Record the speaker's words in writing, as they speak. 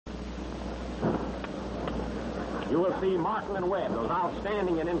You will see Martin and Webb, those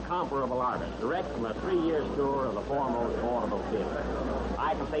outstanding and incomparable artists, direct from a 3-year tour of the foremost vaudeville theater.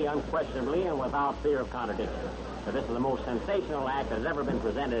 I can say unquestionably and without fear of contradiction that this is the most sensational act that has ever been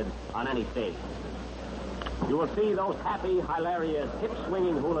presented on any stage. You will see those happy, hilarious,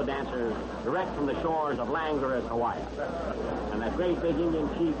 hip-swinging hula dancers direct from the shores of Languorous, Hawaii. And that great big Indian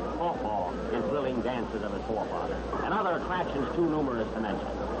chief, Pawpaw, in thrilling dances of his forefathers. And other attractions too numerous to mention.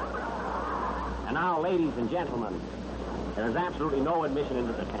 And now, ladies and gentlemen, there is absolutely no admission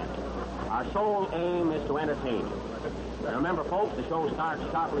into the tent. Our sole aim is to entertain you. Now, remember, folks, the show starts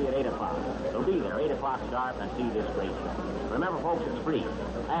sharply at 8 o'clock. So be there, 8 o'clock sharp, and see this great show. Remember, folks, it's free.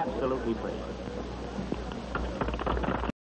 Absolutely free.